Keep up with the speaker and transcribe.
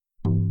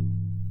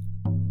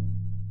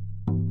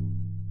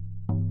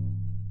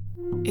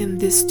In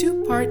this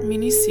two-part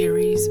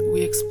mini-series,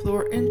 we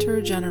explore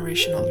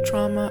intergenerational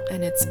trauma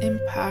and its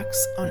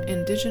impacts on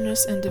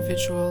Indigenous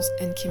individuals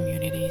and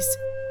communities.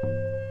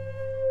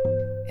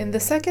 In the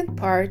second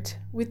part,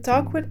 we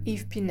talk with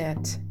Yves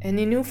Pinette, an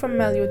Innu from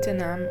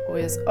Maliotenam who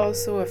is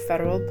also a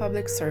federal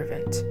public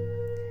servant.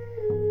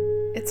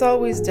 It's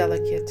always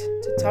delicate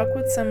to talk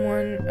with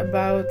someone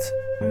about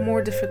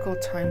more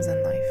difficult times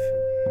in life.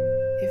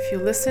 If you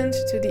listened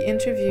to the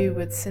interview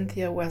with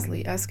Cynthia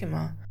Wesley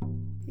Eskimo,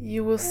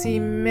 you will see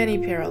many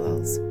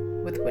parallels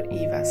with what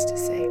Yves has to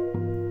say.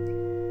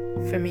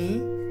 For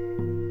me,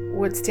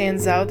 what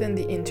stands out in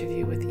the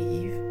interview with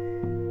Yves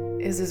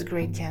is his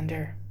great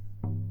candor.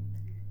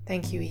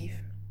 Thank you, Yves.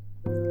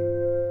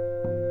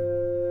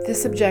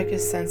 This subject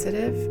is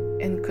sensitive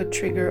and could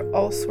trigger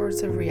all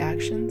sorts of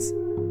reactions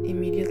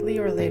immediately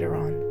or later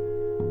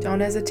on. Don't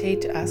hesitate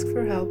to ask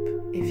for help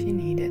if you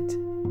need it.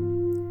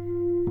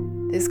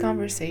 This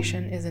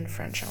conversation is in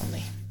French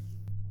only.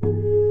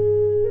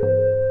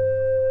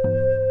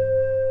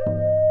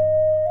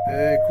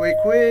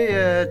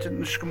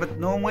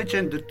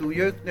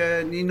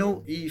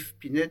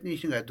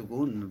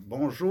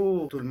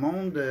 Bonjour tout le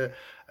monde,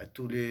 à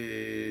tous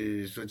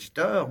les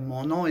auditeurs.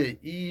 Mon nom est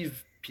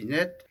Yves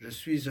Pinette. Je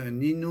suis un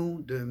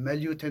Innu de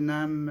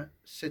Maliotenam,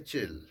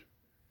 Sept-Îles.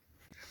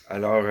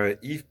 Alors,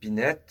 Yves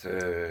Pinette,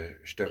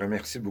 je te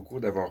remercie beaucoup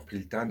d'avoir pris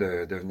le temps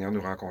de venir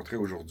nous rencontrer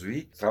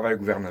aujourd'hui. Tu travailles au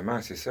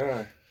gouvernement, c'est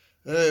ça?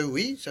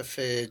 Oui, ça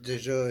fait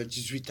déjà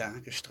 18 ans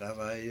que je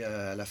travaille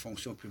à la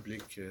fonction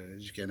publique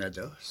du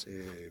Canada.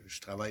 Je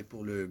travaille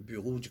pour le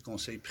bureau du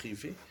Conseil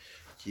privé,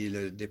 qui est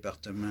le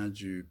département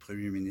du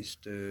Premier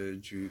ministre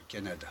du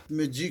Canada. Je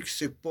me dis que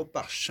c'est pas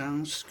par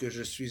chance que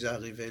je suis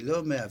arrivé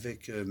là, mais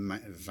avec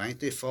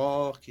 20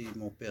 efforts qui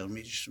m'ont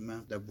permis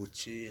justement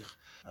d'aboutir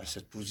à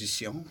cette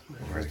position. Ouais.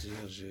 Je veux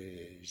dire,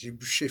 j'ai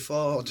bûché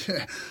fort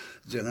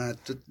durant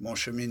tout mon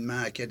cheminement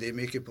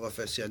académique et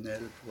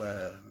professionnel pour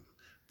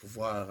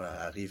pouvoir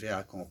arriver à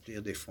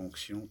accomplir des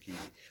fonctions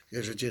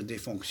des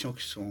fonctions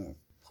qui sont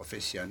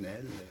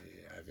professionnelles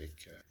et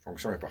avec...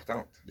 Fonction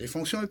importante. Des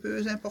fonctions un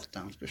peu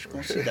importantes que je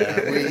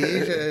considère. Oui,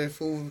 il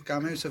faut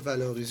quand même se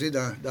valoriser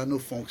dans nos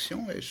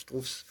fonctions et je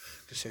trouve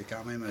que c'est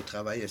quand même un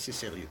travail assez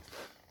sérieux.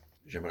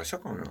 J'aimerais ça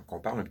qu'on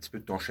parle un petit peu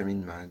de ton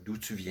cheminement, d'où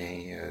tu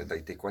viens,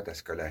 d'être quoi ta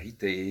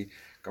scolarité,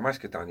 comment est-ce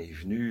que tu en es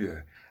venu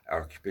à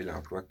occuper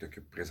l'emploi que tu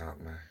occupes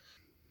présentement?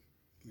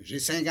 J'ai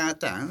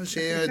 50 ans,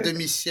 j'ai un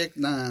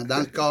demi-siècle dans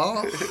le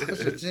corps.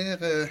 Je veux dire,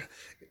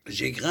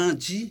 j'ai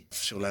grandi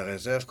sur la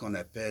réserve qu'on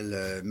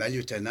appelle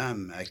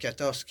Maliotenam, à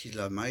 14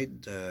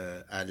 km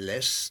à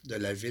l'est de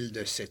la ville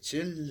de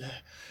Sept-Îles.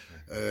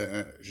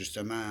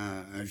 Justement,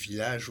 un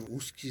village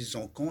où ils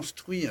ont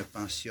construit un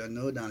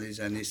pensionnat dans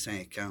les années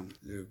 50.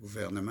 Le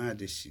gouvernement a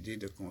décidé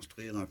de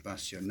construire un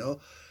pensionnat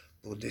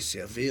pour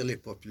desservir les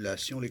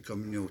populations, les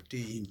communautés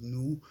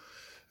Innu,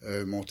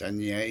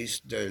 montagnaises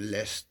de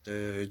l'Est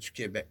du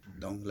Québec.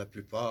 Donc, la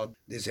plupart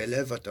des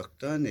élèves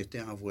autochtones étaient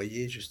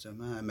envoyés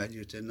justement à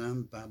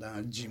Maliotenam pendant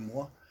 10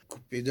 mois,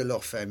 coupés de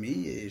leur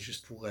famille et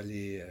juste pour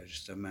aller,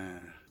 justement,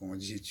 on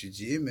dit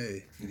étudier,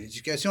 mais une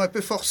éducation un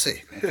peu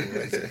forcée.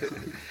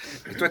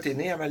 Et toi, t'es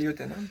né à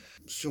Maliotenam?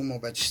 Sur mon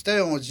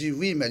baptistère, on dit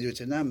oui,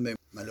 Maliotenam, mais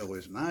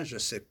malheureusement, je ne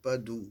sais pas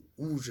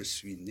où je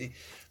suis né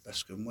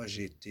parce que moi,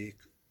 j'ai été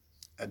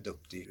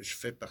adopté. Je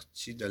fais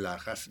partie de la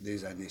RAF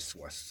des années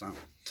 60.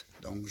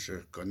 Donc, je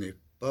ne connais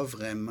pas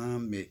vraiment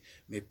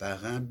mes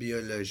parents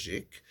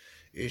biologiques.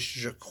 Et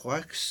je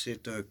crois que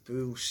c'est un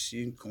peu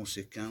aussi une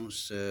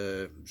conséquence,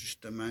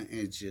 justement,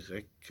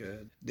 indirecte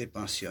des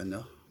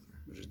pensionnats.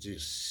 Je veux dire,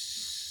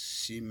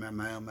 si ma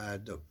mère m'a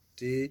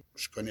adopté,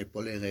 je ne connais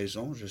pas les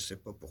raisons, je ne sais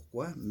pas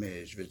pourquoi,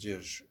 mais je veux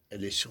dire,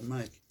 elle est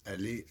sûrement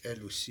allée,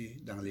 elle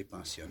aussi, dans les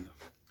pensionnats.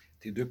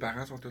 Tes deux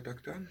parents sont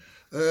autochtones?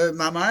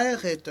 Ma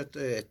mère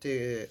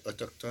était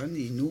autochtone,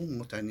 Innu,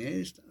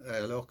 montagnaise,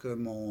 alors que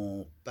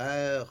mon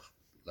père,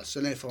 la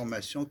seule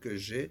information que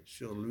j'ai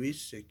sur lui,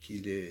 c'est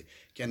qu'il est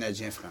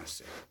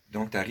canadien-français.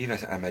 Donc, tu arrives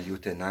à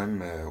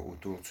Maliotenam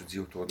autour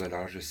de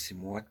l'âge de 6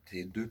 mois.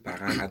 Tes deux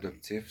parents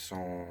adoptifs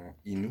sont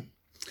Innu?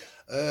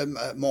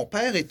 Mon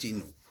père est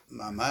Innu.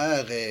 Ma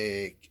mère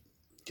est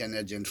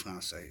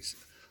canadienne-française.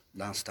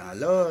 Dans ce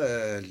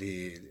temps-là,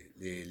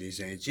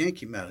 les Indiens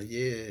qui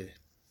mariaient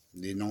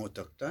des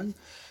non-autochtones,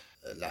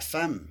 la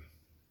femme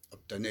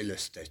obtenait le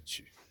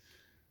statut.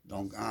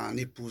 Donc, en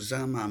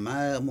épousant ma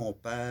mère, mon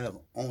père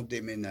ont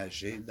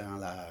déménagé dans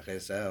la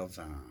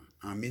réserve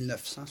en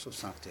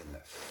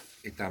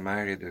 1969. Et ta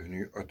mère est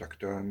devenue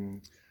autochtone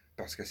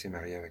parce qu'elle s'est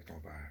mariée avec ton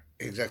père?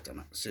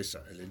 Exactement, c'est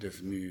ça. Elle est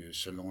devenue,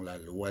 selon la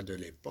loi de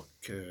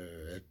l'époque,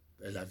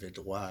 elle avait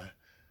droit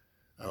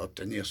à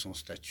obtenir son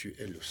statut,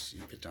 elle aussi,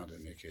 étant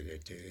donné qu'elle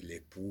était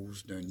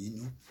l'épouse d'un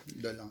Innu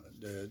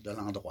de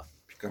l'endroit.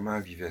 Puis comment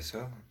elle vivait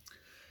ça?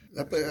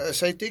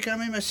 Ça a été quand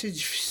même assez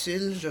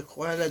difficile, je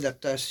crois,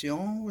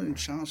 l'adaptation. Une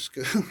chance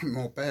que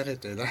mon père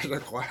était là, je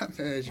crois.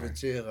 Mais je veux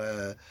dire,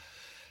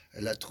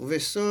 elle a trouvé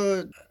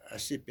ça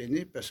assez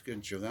pénible parce que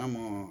durant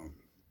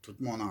toute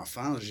mon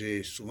enfance,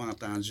 j'ai souvent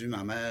entendu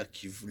ma mère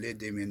qui voulait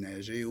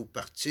déménager ou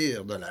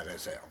partir de la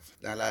réserve.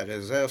 Dans la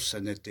réserve, ce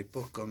n'était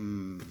pas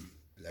comme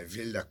la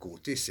ville d'à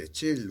côté,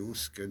 Sept-Îles, où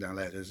dans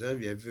la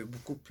réserve, il y avait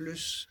beaucoup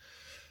plus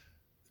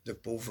de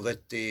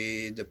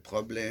pauvreté, de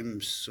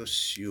problèmes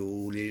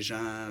sociaux. Les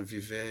gens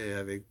vivaient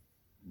avec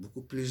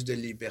beaucoup plus de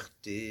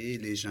liberté,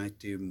 les gens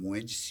étaient moins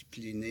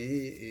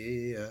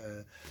disciplinés et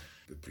un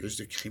peu plus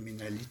de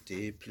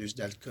criminalité, plus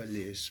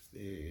d'alcoolisme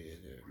et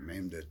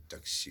même de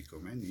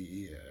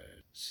toxicomanie.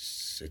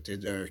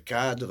 C'était un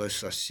cadre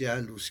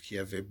social où il y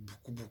avait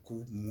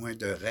beaucoup moins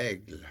de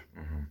règles.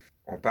 Mm-hmm.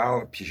 On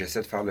parle, puis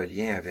j'essaie de faire le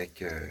lien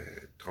avec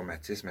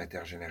traumatisme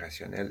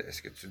intergénérationnel.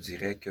 Est-ce que tu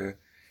dirais que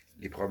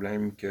les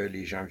problèmes que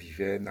les gens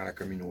vivaient dans la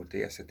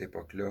communauté à cette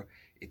époque-là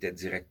étaient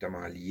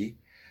directement liés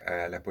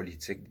à la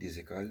politique des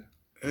écoles?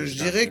 Je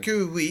dirais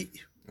que oui.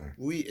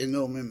 Oui,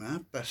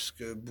 énormément, parce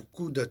que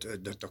beaucoup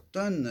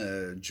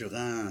d'Autochtones,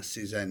 durant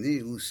ces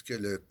années où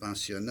le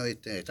pensionnat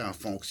était en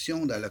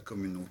fonction dans la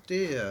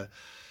communauté,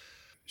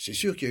 c'est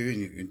sûr qu'il y a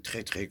eu une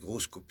très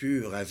grosse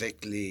coupure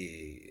avec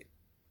les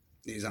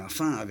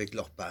enfants, avec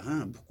leurs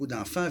parents. Beaucoup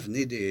d'enfants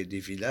venaient des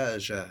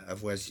villages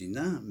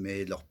avoisinants,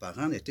 mais leurs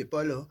parents n'étaient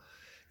pas là.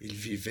 Ils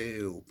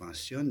vivaient au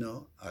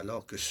pensionnat,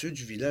 alors que ceux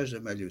du village de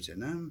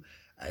Maliotenam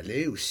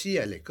allaient aussi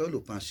à l'école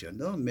au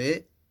pensionnat,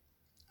 mais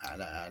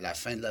à la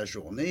fin de la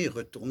journée, ils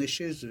retournaient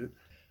chez eux.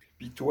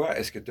 Puis toi,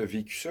 est-ce que tu as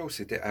vécu ça ou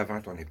c'était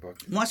avant ton époque?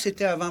 Moi,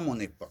 c'était avant mon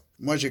époque.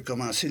 Moi, j'ai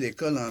commencé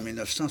l'école en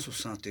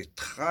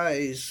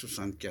 1973,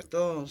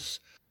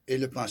 74, et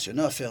le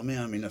pensionnat a fermé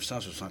en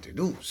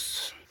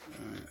 1972,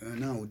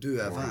 un an ou deux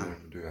avant. Ouais,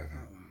 2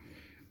 avant.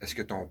 Est-ce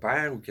que ton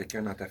père ou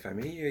quelqu'un dans ta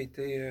famille est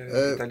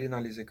allé dans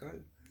les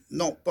écoles?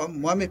 Non, pas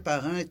moi. Mes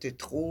parents étaient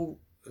trop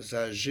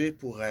âgés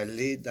pour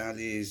aller dans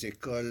les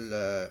écoles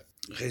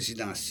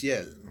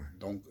résidentielles.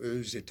 Donc,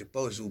 eux, ils n'étaient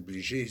pas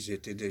obligés, ils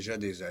étaient déjà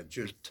des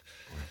adultes.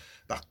 Ouais.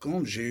 Par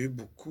contre, j'ai eu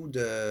beaucoup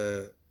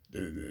de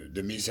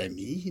mes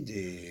amis,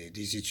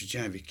 des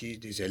étudiants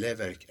des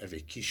élèves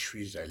avec qui je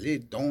suis allé,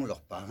 dont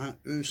leurs parents,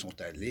 eux, sont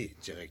allés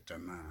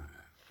directement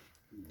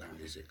dans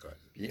les écoles.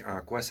 Puis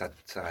en quoi ça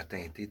a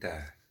teinté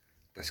ta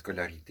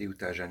scolarité ou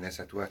ta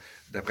jeunesse à toi?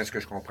 D'après ce que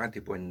je comprends, tu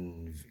n'es pas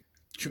une...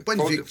 Je suis pas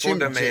une victime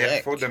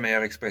directe. Faute de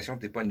meilleure expression,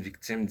 tu n'es pas une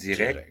victime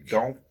directe,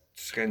 donc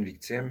tu serais une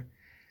victime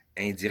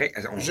indirecte.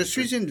 Je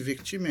suis une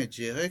victime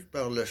indirecte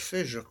par le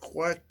fait, je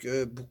crois,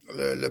 que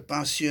le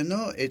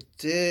pensionnat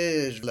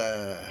était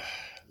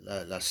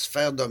la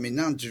sphère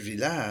dominante du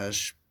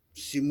village.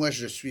 Si moi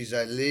je suis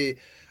allé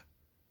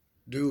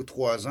 2 ou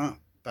 3 ans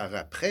par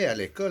après à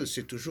l'école,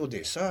 c'est toujours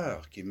des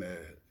sœurs qui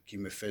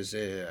me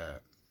faisaient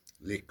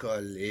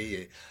l'école.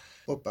 Et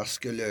pas parce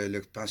que le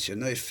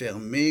pensionnat est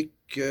fermé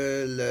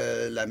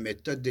que la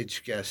méthode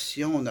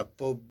d'éducation n'a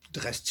pas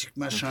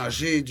drastiquement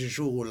changé du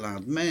jour au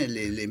lendemain.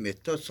 Les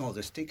méthodes sont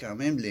restées quand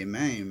même les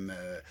mêmes.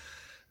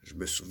 Je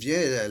me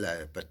souviens,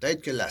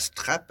 peut-être que la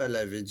strap, elle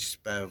avait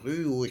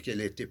disparu ou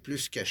qu'elle était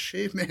plus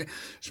cachée, mais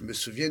je me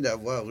souviens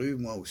d'avoir eu,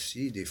 moi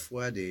aussi, des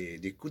fois,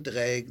 des coups de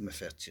règle, me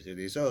faire tirer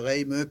les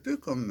oreilles, mais un peu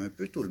comme un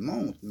peu tout le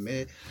monde.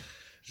 Mais,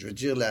 je veux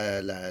dire,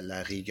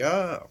 la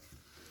rigueur,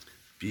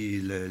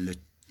 puis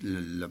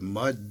le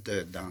mode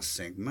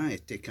d'enseignement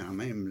était quand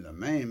même le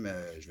même.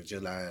 Je veux dire,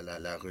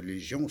 la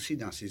religion aussi,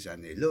 dans ces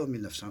années-là,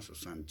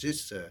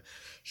 1970,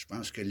 je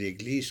pense que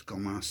l'Église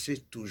commençait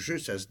tout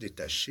juste à se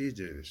détacher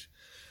de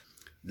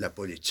la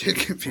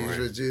politique, puis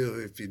je veux dire,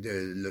 puis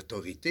de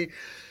l'autorité,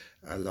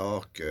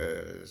 alors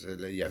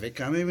qu'il y avait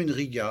quand même une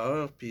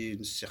rigueur, puis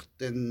une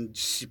certaine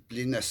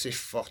discipline assez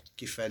forte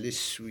qu'il fallait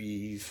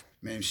suivre,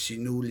 même si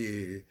nous,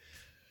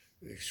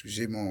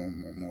 excusez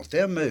mon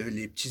terme,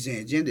 les petits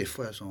Indiens, des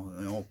fois,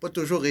 n'ont pas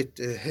toujours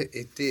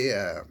été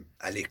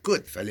à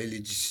l'écoute. Il fallait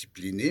les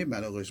discipliner.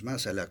 Malheureusement,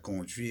 ça l'a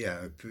conduit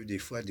à un peu, des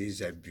fois,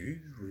 des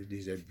abus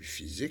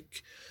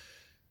physiques.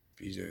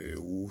 Puis,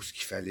 ou ce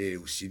qu'il fallait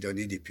aussi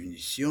donner des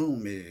punitions,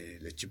 mais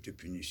le type de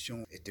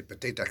punition était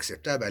peut-être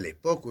acceptable à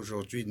l'époque.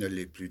 Aujourd'hui, il ne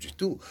l'est plus du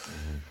tout.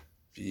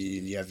 Puis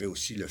il y avait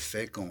aussi le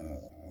fait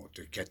qu'on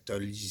te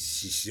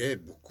catholicisait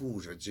beaucoup,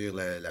 je veux dire,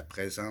 la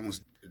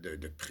présence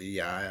de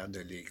prières de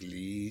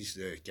l'Église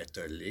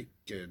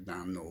catholique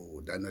dans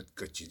notre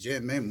quotidien.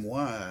 Même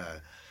moi,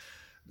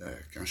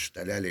 quand je suis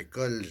allé à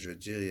l'école, je veux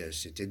dire,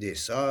 c'était des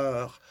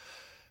sœurs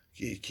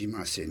qui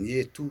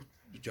m'enseignaient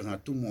durant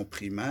tout mon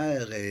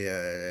primaire et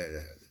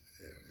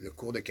le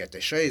cours de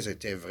catéchèse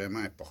était vraiment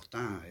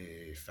important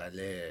et il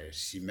fallait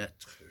s'y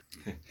mettre.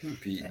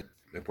 Puis,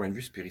 le point de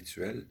vue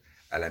spirituel,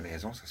 à la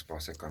maison, ça se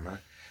passait comment?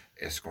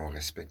 Est-ce qu'on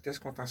respectait ce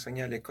qu'on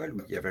t'enseignait à l'école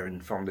ou il y avait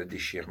une forme de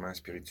déchirement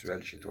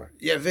spirituel chez toi?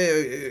 Il y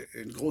avait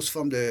une grosse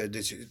forme de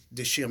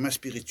déchirement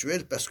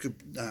spirituel parce que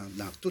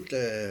dans tout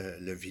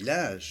le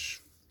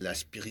village, la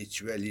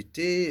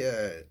spiritualité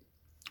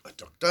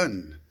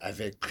autochtone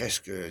avait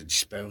presque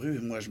disparu.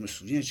 Moi, je me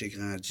souviens, j'ai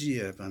grandi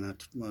pendant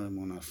toute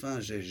mon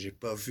enfance. J'ai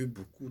pas vu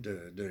beaucoup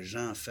de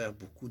gens faire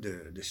beaucoup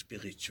de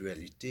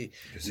spiritualité.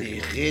 Les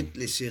rites,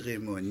 les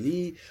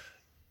cérémonies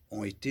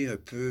ont été un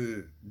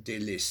peu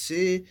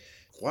délaissés.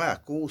 crois à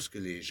cause que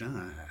les gens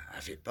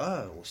avaient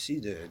peur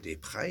aussi des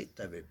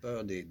prêtres, avaient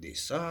peur des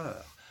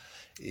sœurs.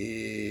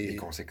 Et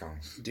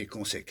des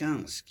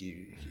conséquences qui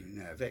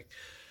venaient avec.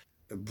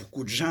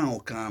 Beaucoup de gens ont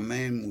quand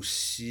même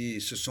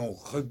aussi se sont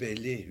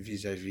rebellés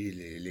vis-à-vis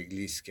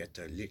l'Église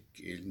catholique.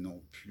 Ils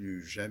n'ont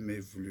plus jamais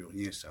voulu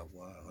rien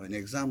savoir. Un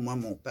exemple, moi,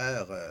 mon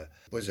père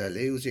pas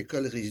allé aux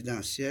écoles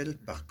résidentielles.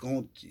 Par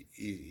contre,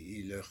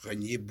 il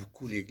reniait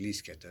beaucoup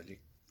l'Église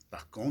catholique.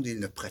 Par contre, il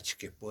ne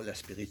pratiquait pas la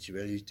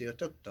spiritualité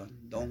autochtone.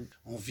 Donc,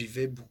 on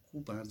vivait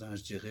beaucoup pendant,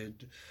 je dirais,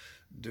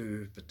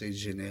 deux peut-être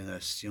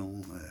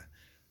générations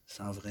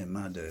sans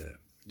vraiment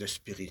de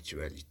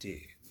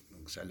spiritualité.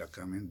 Donc, ça a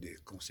quand même des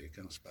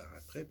conséquences par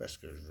après, parce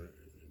que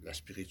la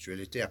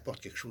spiritualité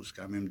apporte quelque chose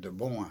quand même de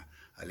bon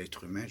à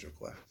l'être humain, je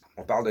crois.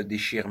 On parle de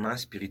déchirement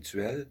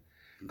spirituel.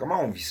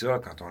 Comment on vit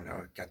ça quand on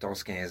a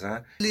 14-15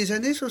 ans? Les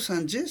années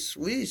 70,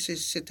 oui,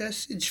 c'était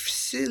assez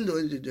difficile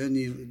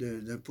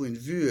d'un point de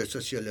vue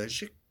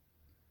sociologique.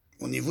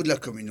 Au niveau de la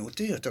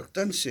communauté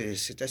autochtone,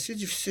 c'est assez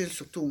difficile,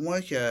 surtout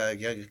moi qui a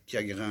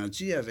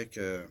grandi avec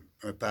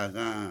un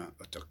parent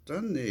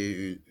autochtone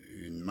et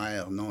une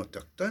mère non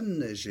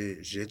autochtone.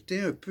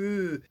 J'étais un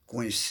peu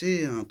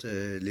coincé entre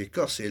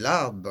l'écorce et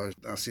l'arbre.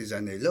 Dans ces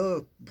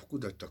années-là, beaucoup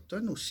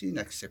d'Autochtones aussi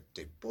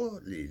n'acceptaient pas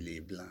les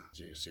Blancs.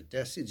 C'était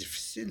assez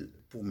difficile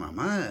pour ma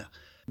mère.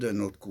 D'un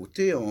autre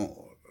côté,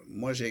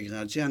 moi j'ai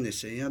grandi en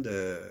essayant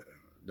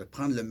de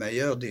prendre le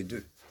meilleur des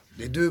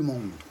deux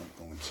mondes,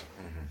 qu'on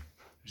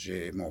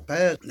dit. Mon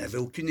père n'avait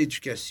aucune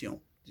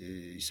éducation.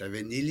 Il ne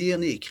savait ni lire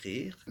ni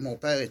écrire. Mon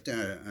père était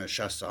un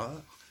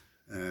chasseur,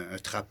 un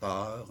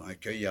trappeur, un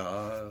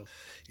cueilleur.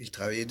 Il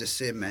travaillait de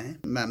ses mains.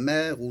 Ma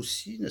mère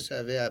aussi ne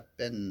savait à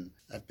peine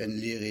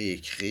lire et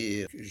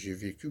écrire. J'ai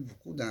vécu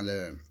beaucoup dans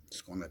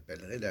ce qu'on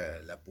appellerait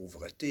la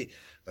pauvreté,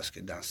 parce que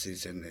dans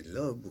ces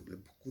années-là,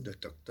 beaucoup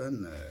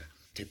d'Autochtones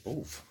étaient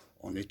pauvres.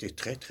 On était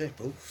très, très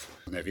pauvres.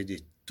 On avait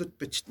des toutes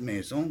petites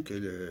maisons que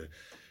le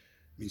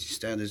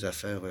ministère des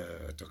Affaires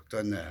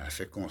autochtones a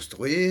fait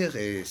construire,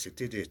 et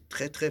c'était des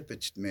très, très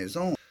petites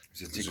maisons.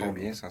 Vous étiez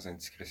combien, sans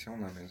indiscrétion,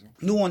 dans la maison?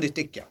 Nous, on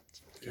était 4.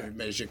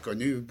 Mais j'ai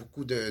connu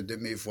beaucoup de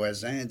mes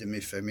voisins, de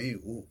mes familles,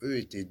 où eux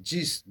étaient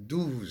 10,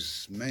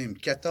 12, même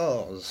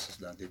 14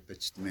 dans des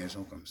petites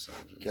maisons comme ça.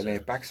 Quel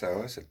impact ça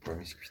a, cette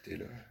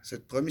promiscuité-là?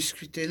 Cette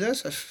promiscuité-là,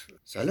 ça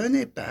a un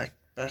impact.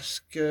 Parce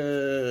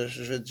que,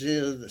 je veux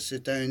dire,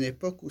 c'était à une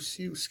époque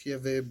aussi où il y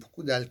avait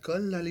beaucoup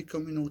d'alcool dans les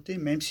communautés,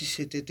 même si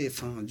c'était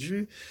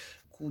défendu.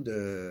 Beaucoup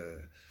de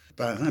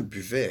parents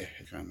buvaient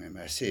quand même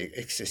assez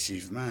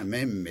excessivement.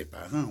 Même mes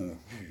parents ont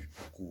bu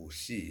beaucoup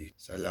aussi.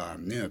 Ça l'a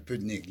amené un peu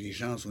de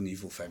négligence au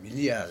niveau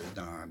familial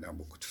dans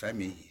beaucoup de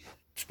familles.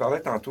 Tu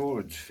parlais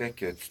tantôt du fait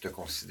que tu te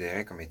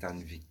considérais comme étant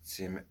une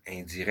victime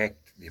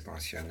indirecte des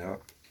pensionnats.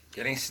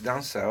 Quelle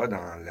incidence ça a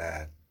dans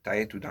la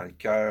tête ou dans le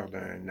cœur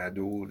d'un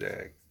ado de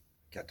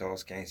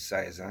 14, 15,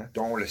 16 ans,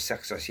 dont le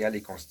cercle social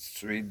est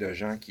constitué de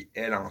gens qui,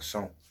 elles, en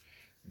sont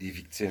des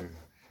victimes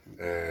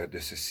de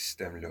ce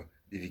système-là,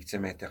 des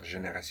victimes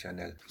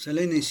intergénérationnelles? Ça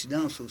a une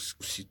incidence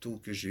aussitôt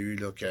que j'ai eu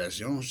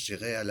l'occasion, je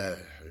dirais à la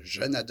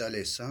jeune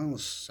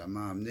adolescence, ça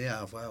m'a amené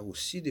à avoir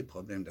aussi des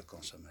problèmes de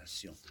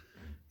consommation.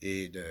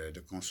 Et de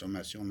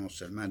consommation non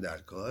seulement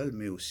d'alcool,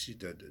 mais aussi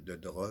de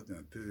drogue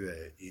un peu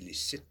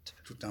illicite,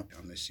 tout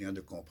en essayant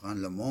de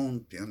comprendre le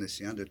monde, puis en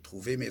essayant de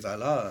trouver mes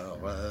valeurs.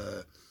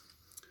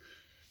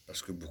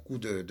 Parce que beaucoup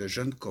de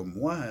jeunes comme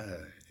moi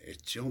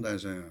étions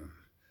dans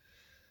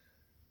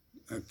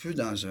un peu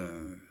dans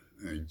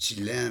un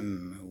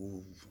dilemme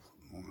où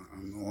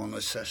on ne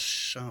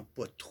sachant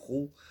pas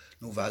trop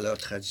nos valeurs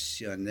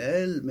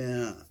traditionnelles,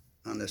 mais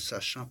en ne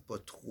sachant pas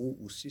trop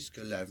aussi ce que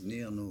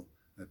l'avenir nous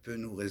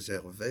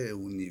réservait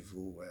au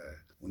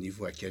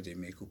niveau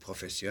académique ou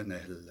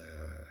professionnel.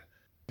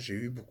 J'ai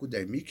eu beaucoup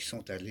d'amis qui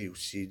sont allés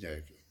aussi,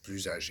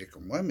 plus âgés que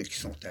moi, mais qui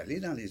sont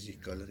allés dans les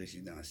écoles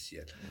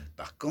résidentielles.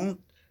 Par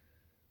contre,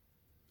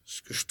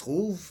 ce que je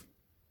trouve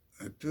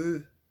un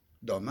peu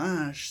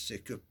dommage, c'est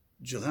que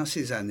durant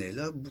ces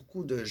années-là,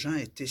 beaucoup de gens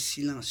étaient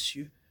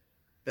silencieux.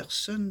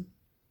 Personne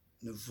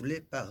ne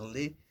voulait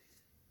parler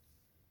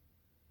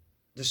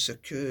de ce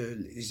que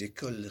les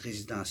écoles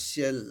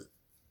résidentielles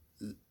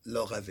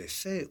leur avaient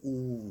fait,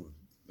 ou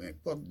peu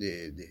importe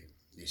des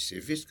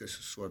sévices, que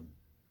ce soit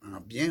en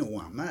bien ou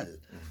en mal,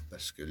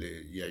 parce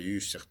qu'il y a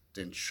eu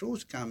certaines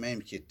choses quand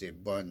même qui étaient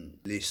bonnes.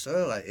 Les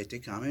sœurs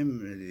étaient quand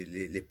même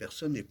les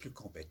personnes les plus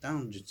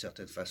compétentes, d'une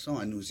certaine façon,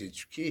 à nous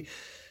éduquer,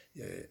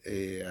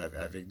 et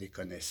avec des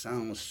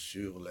connaissances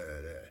sur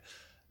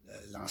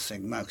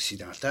l'enseignement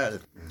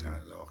occidental,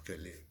 alors que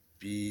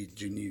puis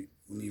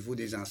au niveau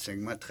des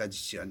enseignements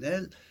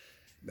traditionnels,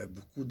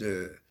 beaucoup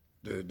de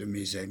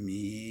mes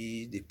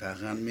amis, des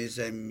parents de mes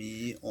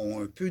amis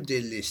ont un peu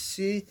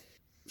délaissé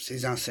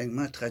ces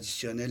enseignements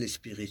traditionnels et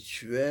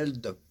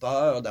spirituels de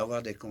peur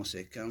d'avoir des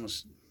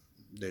conséquences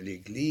de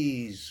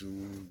l'Église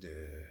ou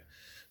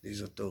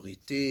des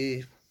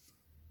autorités,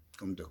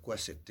 comme de quoi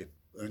c'était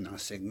un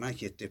enseignement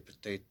qui était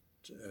peut-être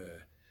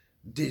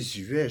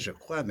désuet, je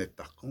crois, mais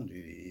par contre,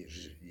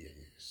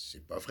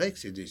 c'est pas vrai que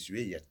c'est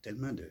désuet. Il y a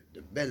tellement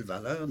de belles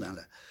valeurs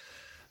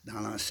dans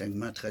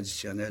l'enseignement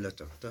traditionnel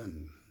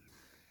autochtone.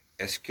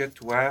 Est-ce que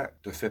toi,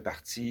 tu fais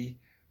partie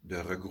de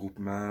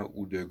regroupements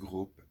ou de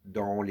groupes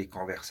dont les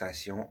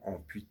conversations ont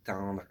pu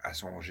tendre à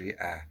songer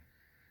à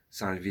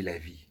s'enlever la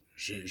vie?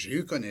 J'ai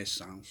eu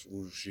connaissance,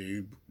 ou j'ai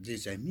eu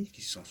des amis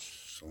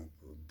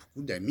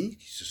beaucoup d'amis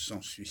qui se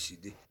sont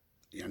suicidés.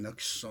 Il y en a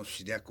qui se sont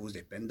suicidés à cause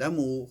des peines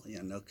d'amour, il y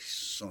en a qui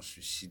se sont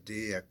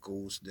suicidés à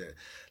cause de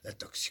la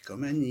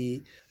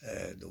toxicomanie,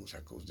 d'autres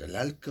à cause de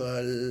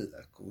l'alcool,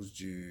 à cause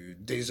du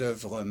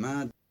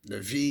désœuvrement de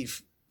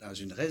vivre dans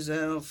une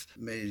réserve.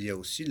 Mais il y a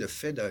aussi le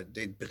fait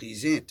d'être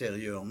brisé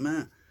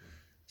intérieurement,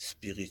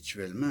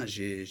 spirituellement.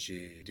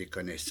 J'ai des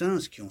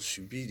connaissances qui ont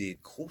subi des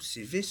gros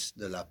sévices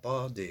de la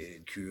part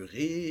des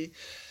curés,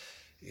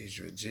 et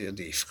je veux dire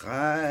des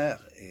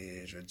frères,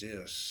 et je veux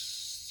dire,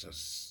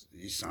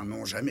 ils s'en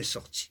ont jamais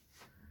sortis.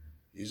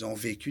 Ils ont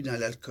vécu dans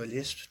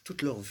l'alcoolisme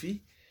toute leur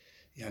vie.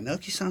 Il y en a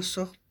qui s'en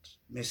sortent,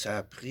 mais ça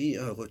a pris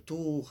un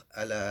retour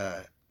à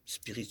la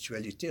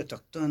spiritualité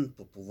autochtone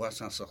pour pouvoir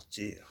s'en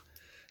sortir.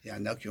 Il y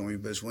en a qui ont eu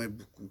besoin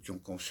qui ont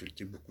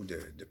consulté beaucoup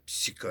de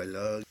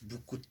psychologues,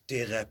 beaucoup de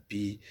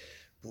thérapies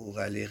pour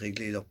aller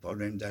régler leurs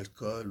problèmes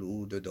d'alcool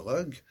ou de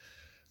drogue.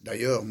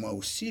 D'ailleurs, moi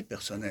aussi,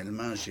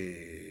 personnellement,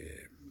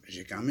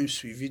 j'ai quand même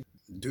suivi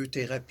 2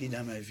 thérapies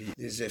dans ma vie.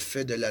 Les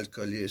effets de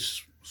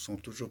l'alcoolisme sont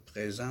toujours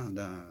présents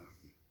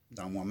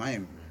dans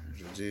moi-même.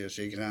 Je veux dire,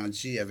 j'ai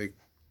grandi avec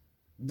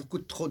beaucoup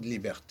trop de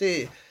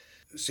liberté.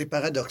 C'est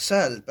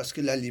paradoxal, parce que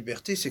la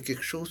liberté, c'est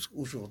quelque chose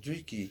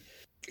aujourd'hui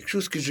quelque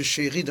chose que je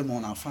chéris de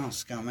mon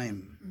enfance quand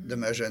même, de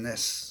ma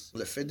jeunesse.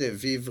 Le fait de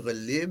vivre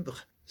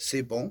libre,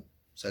 c'est bon.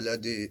 Ça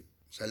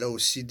a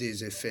aussi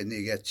des effets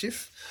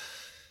négatifs.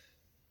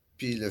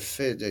 Puis le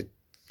fait d'être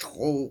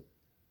trop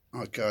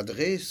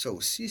encadré, ça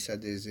aussi, ça a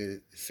des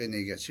effets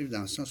négatifs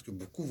dans le sens que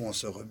beaucoup vont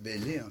se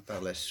rebeller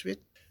par la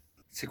suite.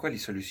 C'est quoi les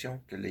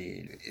solutions que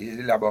les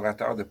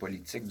élaborateurs de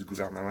politique du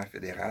gouvernement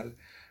fédéral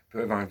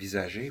peuvent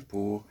envisager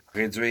pour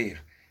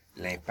réduire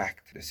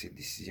l'impact de ces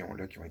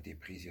décisions-là qui ont été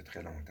prises il y a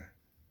très longtemps?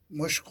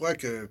 Moi, je crois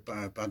que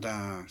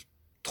pendant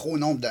trop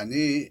nombre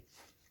d'années,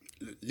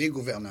 les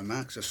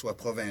gouvernements, que ce soit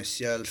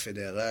provincial,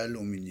 fédéral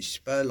ou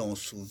municipal, ont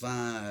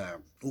souvent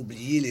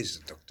oublié les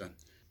Autochtones.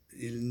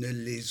 Ils ne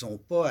les ont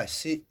pas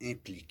assez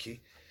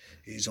impliqués.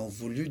 Ils ont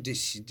voulu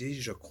décider,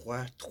 je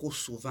crois, trop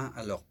souvent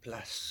à leur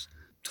place.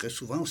 Très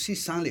souvent aussi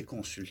sans les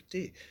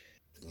consulter.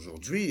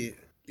 Aujourd'hui,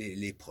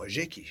 les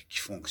projets qui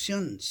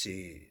fonctionnent,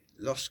 c'est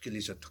lorsque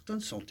les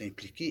Autochtones sont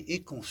impliqués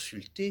et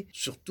consultés,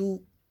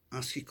 surtout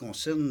en ce qui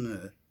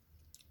concerne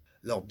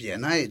leur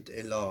bien-être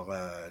et leur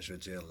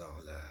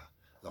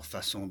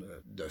façon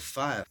de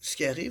faire. Ce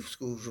qui arrive, c'est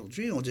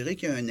qu'aujourd'hui, on dirait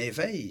qu'il y a un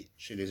éveil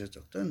chez les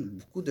Autochtones.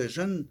 Beaucoup de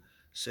jeunes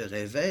se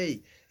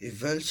réveillent et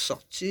veulent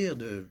sortir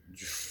du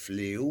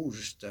fléau,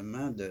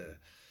 justement,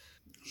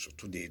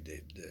 surtout de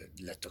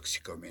la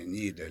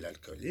toxicomanie et de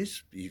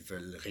l'alcoolisme. Ils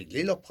veulent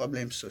régler leurs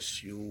problèmes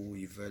sociaux,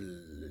 ils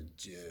veulent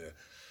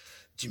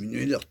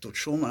diminuer leur taux de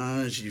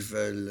chômage, ils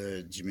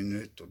veulent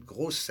diminuer le taux de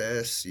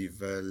grossesse, ils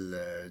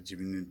veulent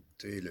diminuer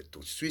le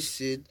taux de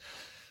suicide.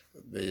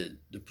 Mais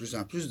de plus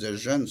en plus de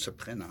jeunes se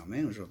prennent en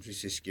main aujourd'hui.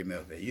 C'est ce qui est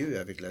merveilleux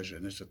avec la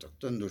jeunesse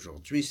autochtone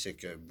d'aujourd'hui, c'est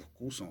que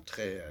beaucoup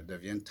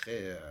deviennent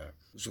très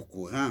au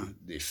courant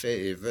des faits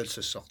et veulent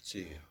se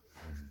sortir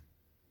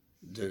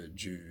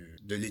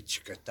de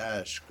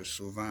l'étiquetage que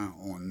souvent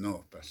on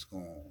a, parce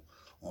qu'on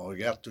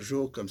regarde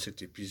toujours comme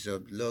cet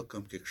épisode-là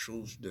comme quelque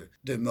chose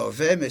de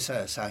mauvais, mais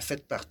ça a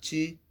fait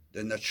partie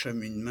de notre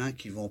cheminement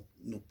qui vont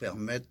nous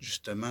permettre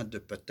justement de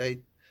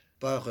peut-être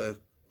pas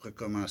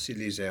recommencer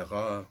les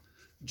erreurs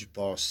du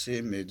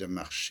passé, mais de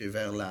marcher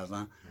vers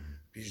l'avant.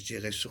 Puis je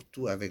dirais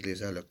surtout avec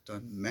les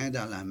Allochtones, main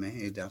dans la main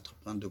et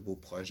d'entreprendre de beaux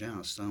projets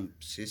ensemble.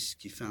 C'est ce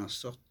qui fait en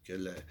sorte que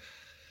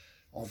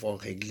on va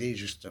régler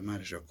justement,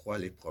 je crois,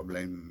 les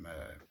problèmes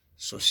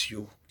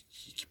sociaux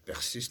qui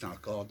persistent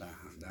encore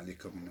dans les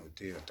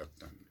communautés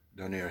autochtones.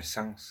 Donner un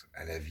sens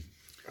à la vie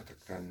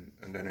autochtone,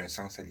 donner un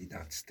sens à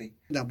l'identité.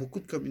 Dans beaucoup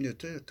de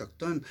communautés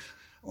autochtones,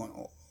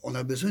 on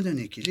a besoin d'un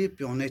équilibre,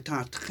 puis on est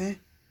en train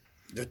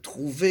de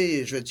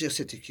trouver, je veux dire,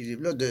 cet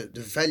équilibre-là,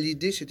 de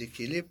valider cet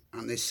équilibre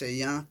en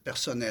essayant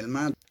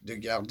personnellement de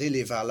garder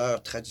les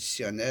valeurs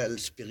traditionnelles,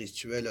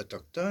 spirituelles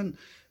autochtones,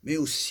 mais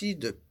aussi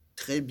de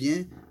très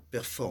bien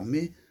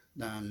performer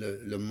dans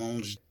le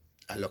monde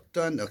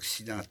allochtone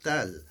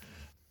occidental.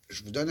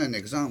 Je vous donne un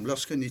exemple.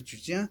 Lorsqu'un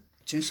étudiant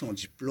tient son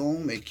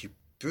diplôme et qui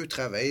peut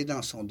travailler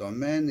dans son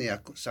domaine et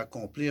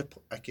s'accomplir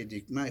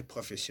académiquement et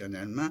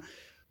professionnellement,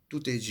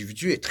 tout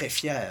individu est très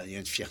fier, il y a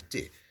une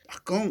fierté.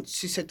 Par contre,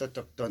 si cet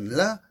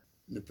autochtone-là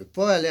ne peut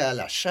pas aller à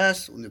la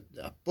chasse ou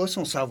n'a pas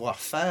son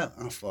savoir-faire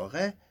en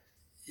forêt,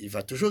 il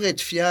va toujours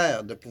être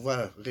fier de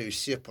pouvoir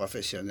réussir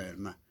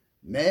professionnellement.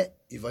 Mais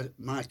il va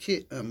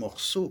manquer un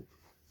morceau.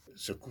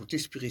 Ce côté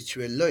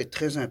spirituel-là est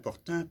très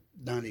important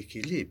dans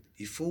l'équilibre.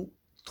 Il faut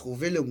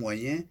trouver le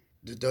moyen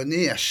de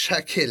donner à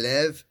chaque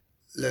élève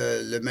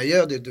le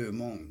meilleur des deux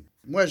mondes.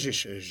 Moi, j'ai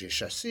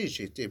chassé,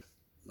 j'ai été...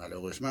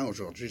 Malheureusement,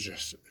 aujourd'hui,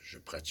 je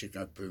pratique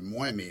un peu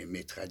moins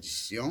mes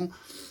traditions,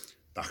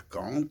 Par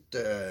contre,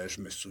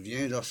 je me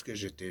souviens lorsque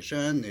j'étais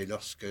jeune et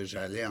lorsque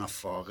j'allais en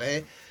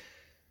forêt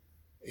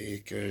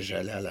et que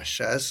j'allais à la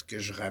chasse, que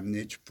je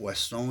ramenais du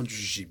poisson, du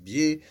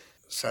gibier,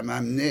 ça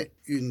m'amenait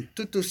une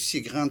tout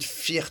aussi grande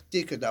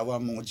fierté que d'avoir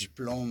mon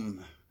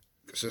diplôme,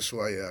 que ce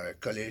soit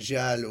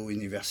collégial ou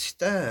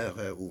universitaire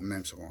ou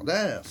même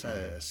secondaire.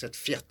 Cette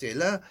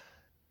fierté-là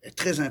est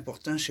très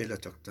importante chez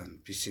l'Autochtone.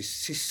 Puis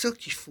c'est ça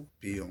qu'il faut.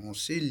 Puis on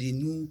sait,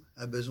 l'Innu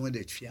a besoin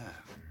d'être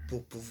fier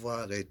pour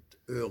pouvoir être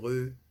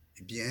heureux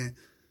et bien.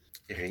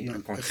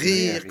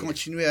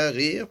 Continuer à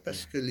rire,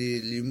 parce que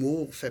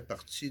l'humour fait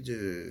partie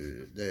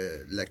de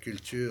la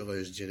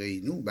culture, je dirais,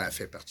 Innu. Ben,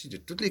 fait partie de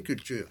toutes les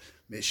cultures.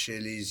 Mais chez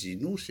les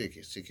Innu, c'est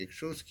quelque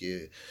chose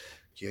qui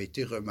a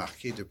été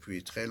remarqué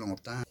depuis très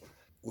longtemps.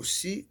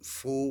 Aussi, il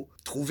faut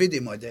trouver des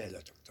modèles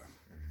autochtones.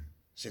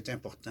 C'est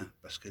important,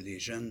 parce que les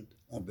jeunes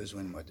ont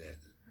besoin de modèles.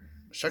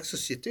 Chaque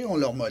société a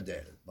leur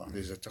modèle. Bon,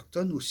 les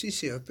Autochtones aussi,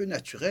 c'est un peu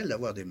naturel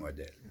d'avoir des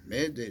modèles.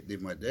 Mais des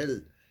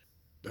modèles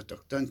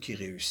d'Autochtones qui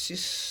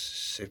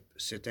réussissent,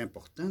 c'est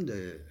important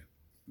de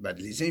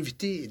les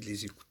inviter et de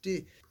les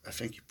écouter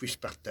afin qu'ils puissent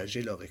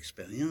partager leur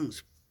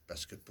expérience.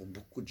 Parce que pour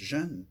beaucoup de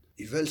jeunes,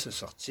 ils veulent se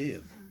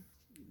sortir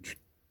du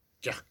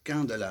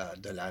carcan de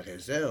la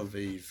réserve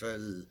et ils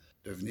veulent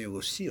devenir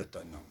aussi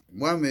autonomes.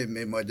 Moi,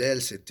 mes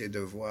modèles, c'était de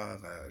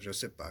voir, je ne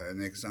sais pas, un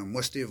exemple.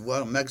 Moi, c'était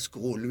voir Max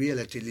Gros-Louis à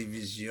la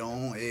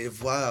télévision et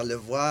le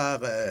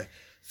voir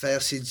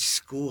faire ses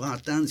discours,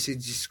 entendre ses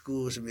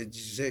discours. Je me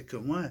disais que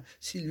moi,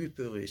 si lui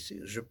peut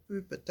réussir, je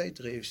peux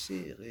peut-être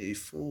réussir. Et il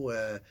faut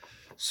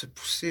se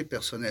pousser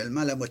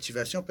personnellement. La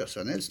motivation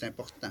personnelle, c'est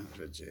important,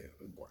 je veux dire.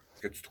 Ouais.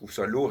 Est-ce que tu trouves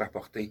ça lourd à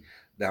porter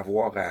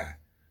d'avoir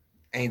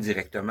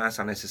indirectement,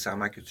 sans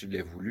nécessairement que tu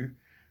l'aies voulu,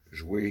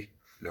 jouer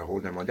le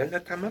rôle d'un modèle,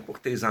 notamment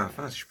pour tes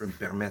enfants, si je peux me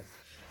permettre?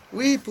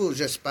 Oui,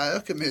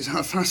 j'espère que mes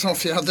enfants sont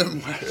fiers de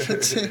moi.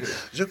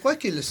 Je crois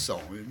qu'ils le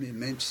sont, mais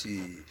même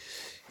si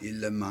ils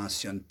ne le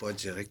mentionnent pas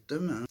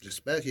directement.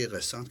 J'espère qu'ils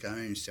ressentent quand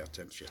même une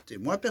certaine fierté.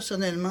 Moi,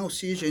 personnellement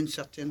aussi, j'ai une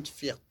certaine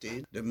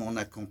fierté de mon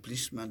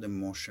accomplissement, de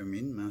mon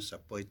cheminement. Ça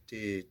n'a pas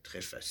été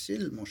très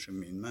facile, mon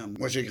cheminement.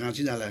 Moi, j'ai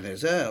grandi dans la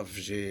réserve.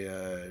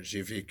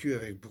 J'ai vécu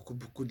avec beaucoup,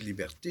 beaucoup de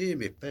liberté.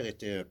 Mes pères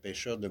étaient un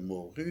pêcheur de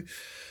morue.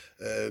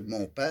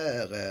 Mon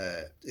père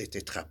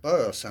était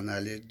trappeur, s'en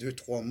allait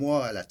 2-3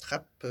 mois à la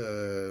trappe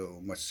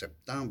au mois de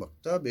septembre,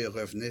 octobre et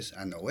revenait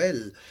à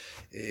Noël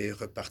et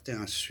repartait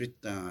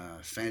ensuite en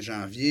fin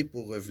janvier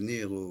pour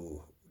revenir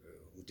au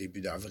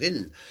début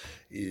d'avril.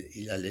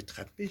 Il allait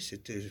trapper,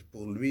 c'était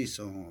pour lui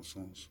son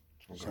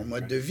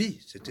mode de vie.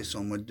 C'était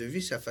son mode de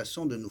vie, sa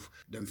façon de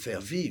me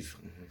faire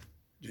vivre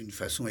d'une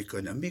façon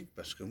économique.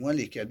 Parce que moi,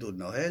 les cadeaux de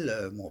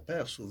Noël, mon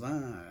père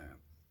souvent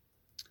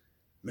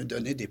me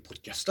donnait des peaux de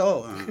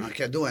castor en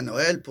cadeau à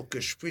Noël pour que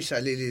je puisse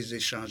aller les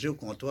échanger au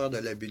comptoir de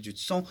la baie du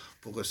Tson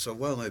pour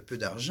recevoir un peu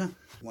d'argent.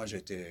 Moi,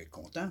 j'étais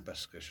content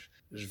parce que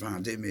je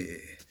vendais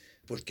mes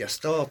peaux de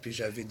castor puis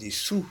j'avais des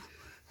sous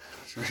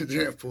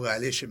pour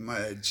aller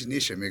dîner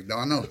chez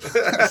McDonald's.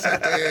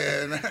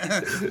 C'était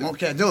mon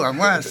cadeau à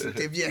moi,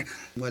 c'était bien.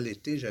 Moi,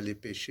 l'été, j'allais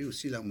pêcher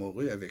aussi la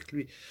morue avec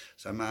lui.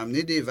 Ça m'a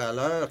amené des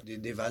valeurs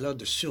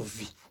de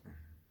survie.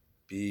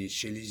 Puis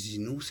chez les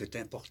Inuits, c'est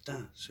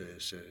important,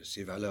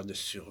 ces valeurs de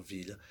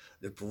survie-là,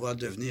 de pouvoir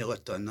devenir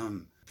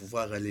autonome,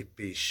 pouvoir aller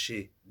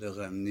pêcher, de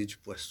ramener du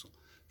poisson,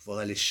 pouvoir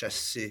aller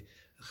chasser,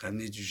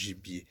 ramener du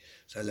gibier.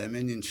 Ça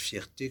l'amène une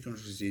fierté, comme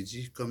je vous ai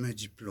dit, comme un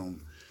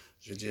diplôme.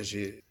 Je veux dire,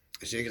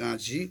 j'ai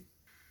grandi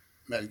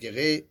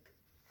malgré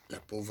la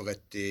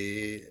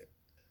pauvreté,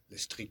 le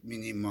strict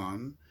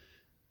minimum.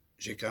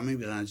 J'ai quand même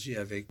grandi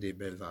avec des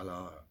belles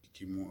valeurs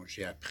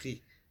j'ai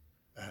appris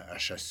à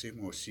chasser,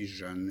 moi aussi,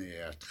 jeune, et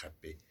à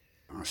attraper.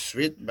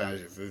 Ensuite,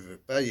 je veux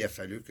pas, il a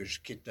fallu que je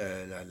quitte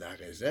la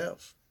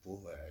réserve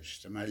pour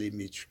justement aller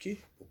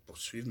m'éduquer, pour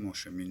poursuivre mon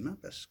cheminement,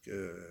 parce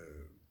que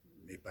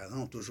mes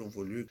parents ont toujours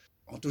voulu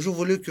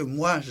que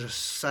moi, je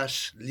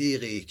sache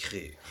lire et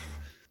écrire.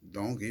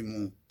 Donc, ils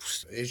m'ont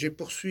poussé. Et j'ai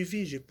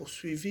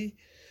poursuivi.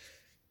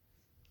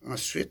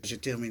 Ensuite, j'ai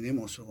terminé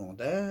mon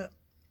secondaire.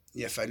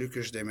 Il a fallu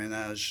que je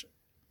déménage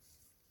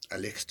à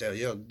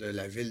l'extérieur de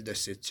la ville de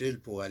Sept-Îles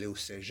pour aller au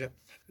cégep.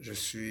 Je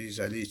suis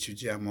allé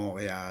étudier à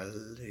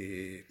Montréal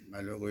et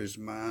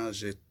malheureusement,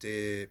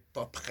 j'étais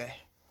pas prêt.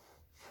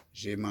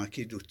 J'ai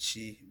manqué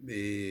d'outils,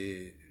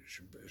 mais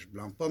je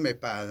blâme pas mes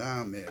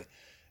parents, mais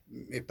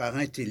mes parents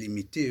étaient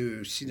limités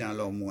eux aussi dans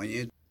leurs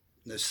moyens,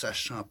 ne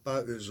sachant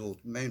pas eux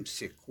autres même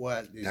c'est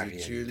quoi les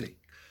études,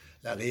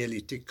 la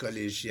réalité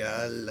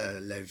collégiale,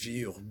 la vie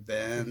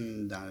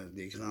urbaine dans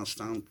des grands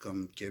centres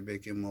comme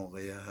Québec et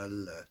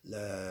Montréal,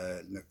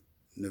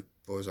 ne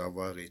pas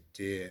avoir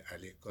été à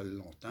l'école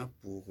longtemps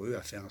pour eux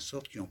a fait en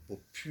sorte qu'ils n'ont pas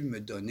pu me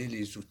donner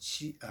les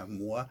outils à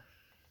moi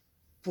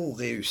pour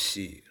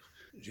réussir.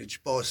 J'ai dû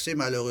passer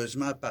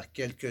malheureusement par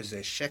quelques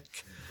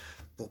échecs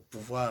pour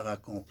pouvoir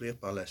accomplir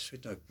par la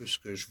suite un peu ce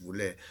que je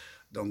voulais.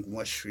 Donc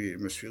moi, je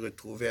me suis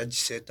retrouvé à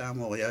 17 ans à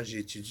Montréal. J'ai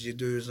étudié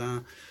 2-3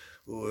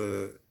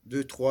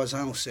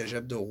 ans au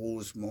cégep de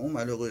Rosemont.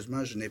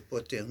 Malheureusement, je n'ai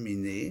pas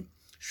terminé.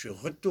 Je suis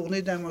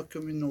retourné dans ma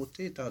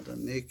communauté, étant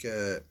donné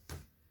que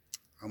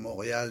à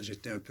Montréal,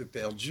 j'étais un peu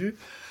perdu.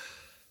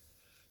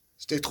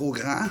 C'était trop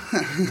grand.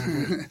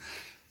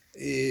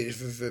 Et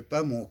je ne veux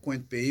pas, mon coin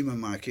de pays me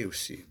manquait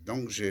aussi.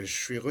 Donc, je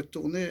suis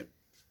retourné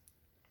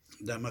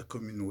dans ma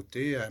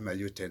communauté, à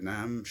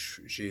Maliotenam.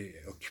 J'ai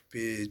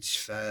occupé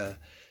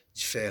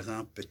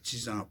différents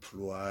petits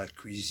emplois,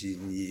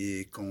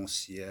 cuisinier,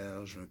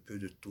 concierge, un peu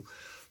de tout,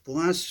 pour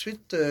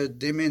ensuite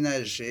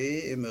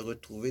déménager et me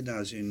retrouver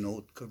dans une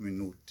autre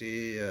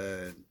communauté,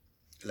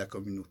 la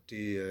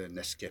communauté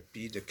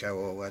Naskapi de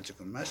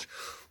Kawawa-Dugumash,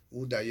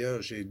 où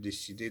d'ailleurs j'ai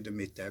décidé de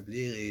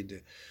m'établir et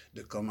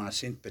de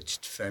commencer une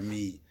petite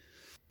famille.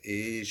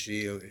 Et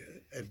j'ai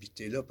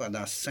habité là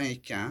pendant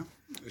 5 ans.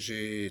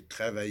 J'ai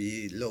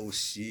travaillé là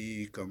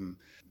aussi comme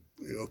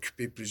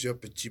occupé plusieurs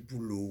petits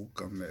boulots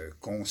comme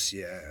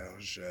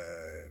concierge,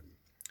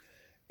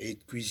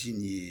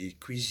 cuisinier,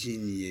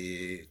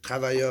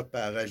 travailleur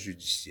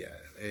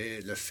parajudiciaire.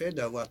 Et le fait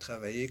d'avoir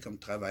travaillé comme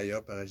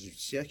travailleur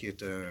parajudiciaire, qui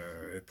est un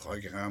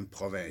programme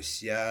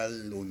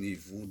provincial au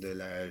niveau de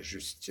la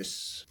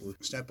justice,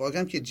 c'est un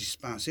programme qui est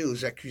dispensé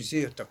aux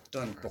accusés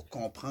autochtones pour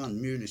comprendre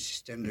mieux le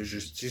système de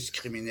justice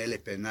criminelle et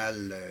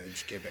pénale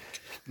du Québec.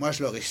 Moi,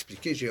 je leur ai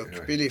expliqué, j'ai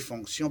occupé les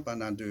fonctions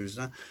pendant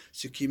 2 ans,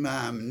 ce qui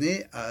m'a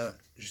amené à,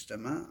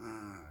 justement,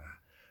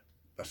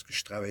 parce que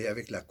je travaillais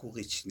avec la cour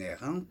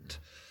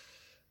itinérante,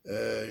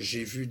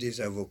 j'ai vu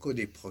des avocats,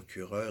 des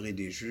procureurs et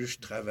des juges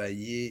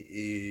travailler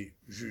et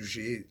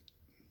juger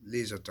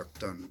les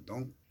Autochtones.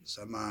 Donc,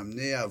 ça m'a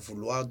amené à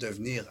vouloir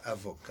devenir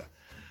avocat.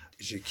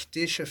 J'ai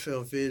quitté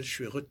Shefferville, je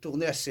suis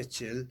retourné à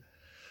Sept-Îles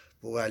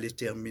pour aller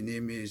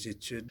terminer mes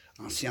études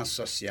en sciences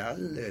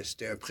sociales.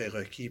 C'était un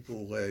prérequis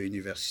pour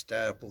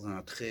universitaire pour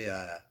entrer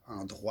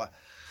en droit.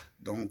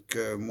 Donc,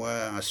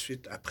 moi,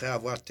 ensuite, après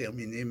avoir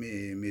terminé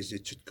mes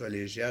études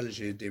collégiales,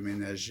 j'ai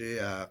déménagé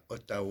à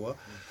Ottawa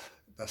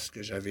parce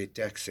que j'avais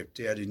été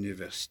accepté à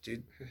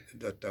l'Université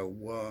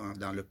d'Ottawa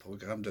dans le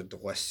programme de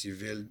droit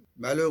civil.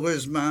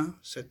 Malheureusement,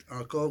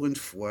 encore une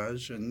fois,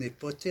 je n'ai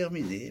pas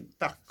terminé.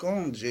 Par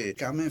contre, j'ai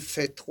quand même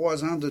fait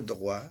 3 ans de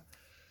droit,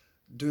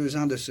 2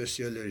 ans de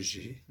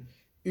sociologie,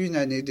 1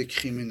 année de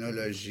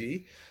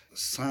criminologie,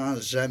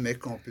 sans jamais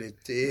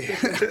compléter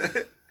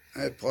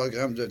un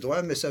programme de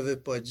droit, mais ça ne veut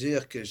pas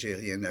dire que j'ai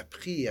rien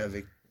appris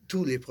avec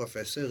tous les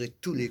professeurs et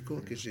tous les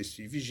cours que j'ai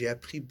suivis. J'ai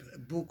appris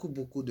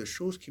beaucoup de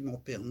choses qui m'ont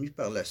permis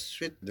par la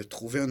suite de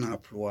trouver un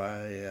emploi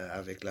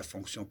avec la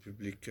fonction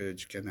publique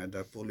du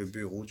Canada pour le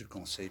bureau du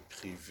conseil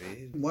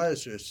privé. Moi,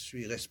 je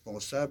suis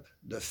responsable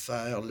de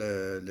faire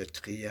le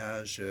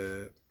triage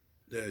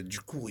du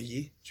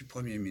courrier du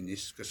premier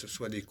ministre, que ce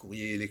soit des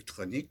courriers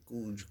électroniques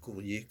ou du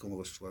courrier qu'on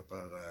reçoit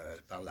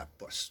par la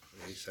poste.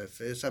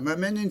 Et ça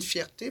m'amène une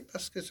fierté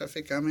parce que ça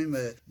fait quand même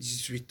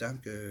 18 ans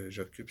que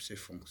j'occupe ces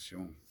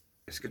fonctions.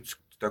 Est-ce que tu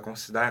te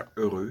considères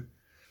heureux?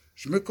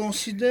 Je me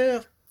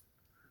considère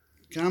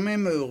quand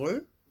même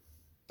heureux.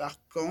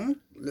 Par contre,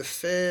 le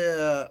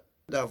fait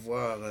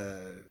d'avoir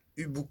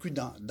eu beaucoup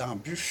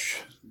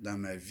d'embûches dans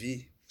ma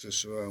vie, que ce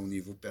soit au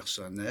niveau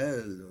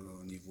personnel,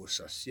 au niveau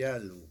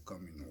social ou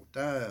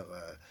communautaire,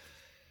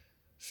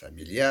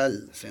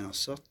 familial, fait en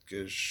sorte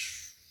que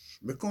je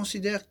me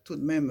considère tout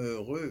de même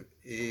heureux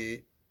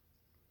et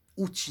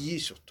outillé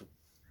surtout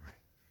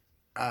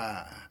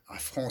à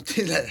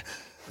affronter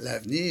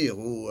l'avenir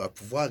ou à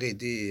pouvoir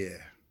aider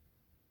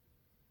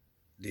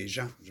des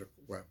gens. Je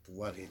crois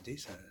pouvoir aider,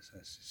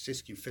 c'est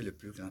ce qui me fait le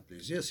plus grand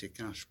plaisir, c'est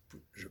quand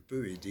je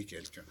peux aider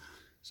quelqu'un.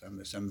 Ça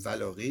me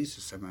valorise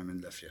et ça m'amène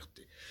de la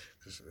fierté.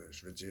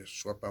 Je veux dire,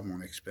 soit par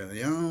mon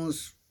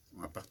expérience,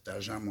 en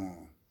partageant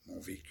mon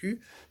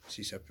vécu,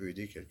 si ça peut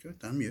aider quelqu'un,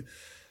 tant mieux.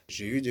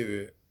 J'ai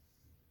eu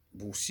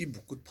aussi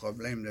beaucoup de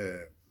problèmes.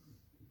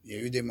 Il y a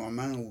eu des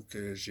moments où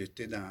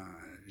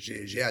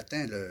j'ai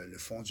atteint le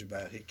fond du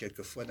baril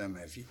quelques fois dans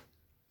ma vie.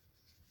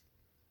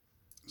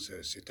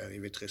 C'est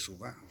arrivé très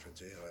souvent, je veux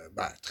dire,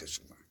 très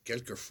souvent.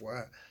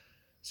 Quelquefois,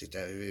 c'est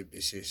arrivé,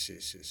 mais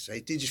ça a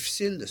été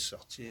difficile de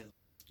sortir.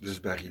 De ce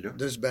baril-là?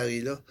 De ce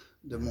baril-là,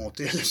 de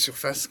monter à la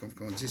surface, comme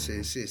on dit,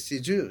 c'est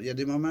dur. Il y a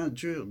des moments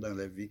durs dans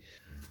la vie.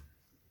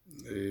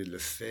 Et le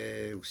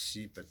fait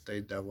aussi,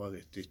 peut-être, d'avoir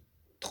été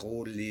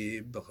trop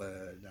libre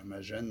dans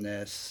ma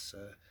jeunesse,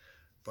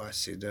 pas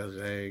assez de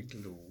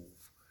règles,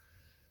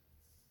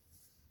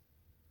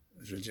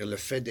 je veux dire, le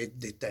fait d'être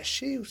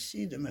détaché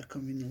aussi de ma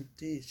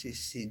communauté,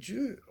 c'est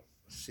dur.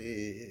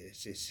 C'est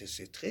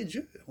très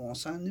dur. On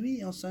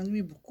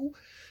s'ennuie beaucoup.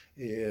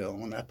 Et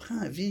on apprend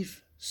à vivre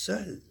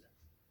seul.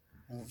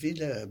 On vit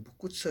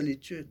beaucoup de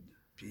solitude.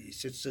 Puis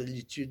cette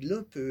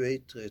solitude-là peut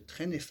être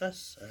très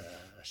néfaste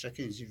à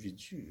chaque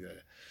individu.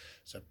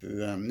 Ça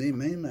peut amener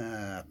même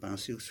à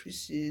penser au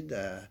suicide.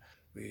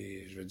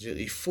 Mais je veux dire,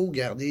 il faut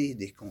garder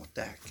des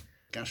contacts.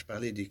 Quand je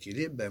parlais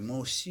d'équilibre, moi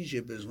aussi,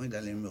 j'ai besoin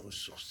d'aller me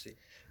ressourcer.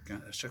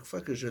 À chaque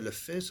fois que je le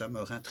fais, ça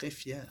me rend très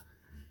fier.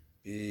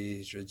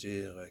 Et je veux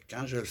dire,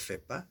 quand je le fais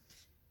pas,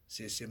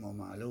 c'est ces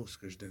moments-là où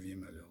je deviens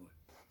malheureux.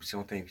 Si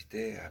on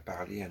t'invitait à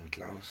parler à une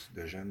classe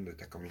de jeunes de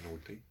ta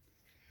communauté,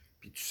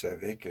 puis tu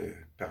savais que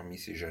parmi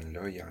ces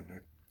jeunes-là, il y en a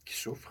qui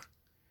souffrent,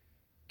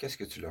 qu'est-ce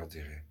que tu leur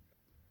dirais?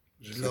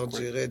 Je leur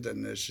dirais de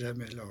ne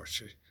jamais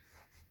lâcher.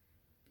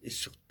 Et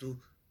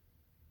surtout,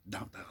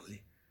 d'en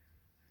parler.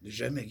 De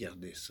jamais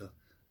garder ça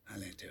à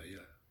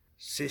l'intérieur.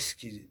 C'est ce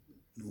qui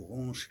nous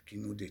ronge, qui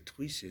nous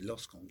détruit, c'est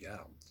lorsqu'on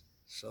garde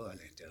ça à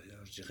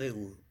l'intérieur. Je dirais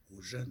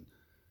aux jeunes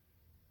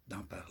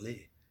d'en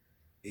parler.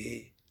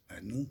 Et à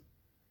nous,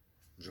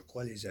 je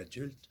crois les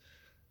adultes,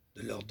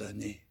 de leur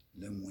donner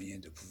le moyen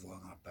de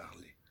pouvoir en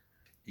parler.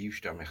 Yves,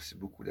 je te remercie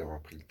beaucoup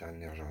d'avoir pris le temps de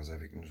venir jaser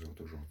avec nous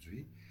autres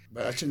aujourd'hui.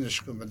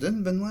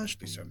 Benoît,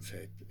 puis ça me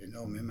fait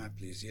énormément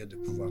plaisir de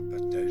pouvoir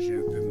partager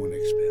un peu mon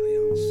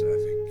expérience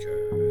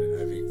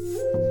avec vous.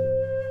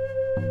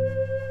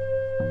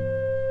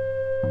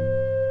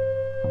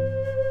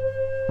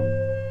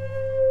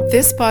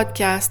 This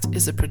podcast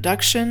is a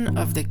production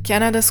of the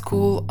Canada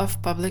School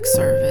of Public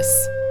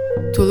Service.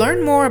 To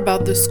learn more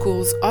about the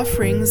school's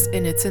offerings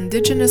in its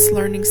Indigenous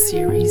Learning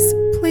Series,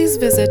 please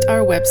visit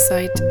our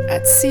website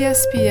at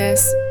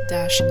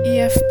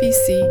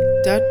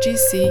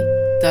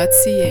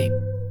csps-efpc.gc.ca.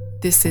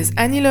 This is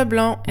Annie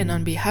Leblanc, and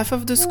on behalf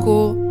of the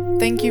school,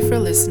 thank you for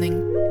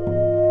listening.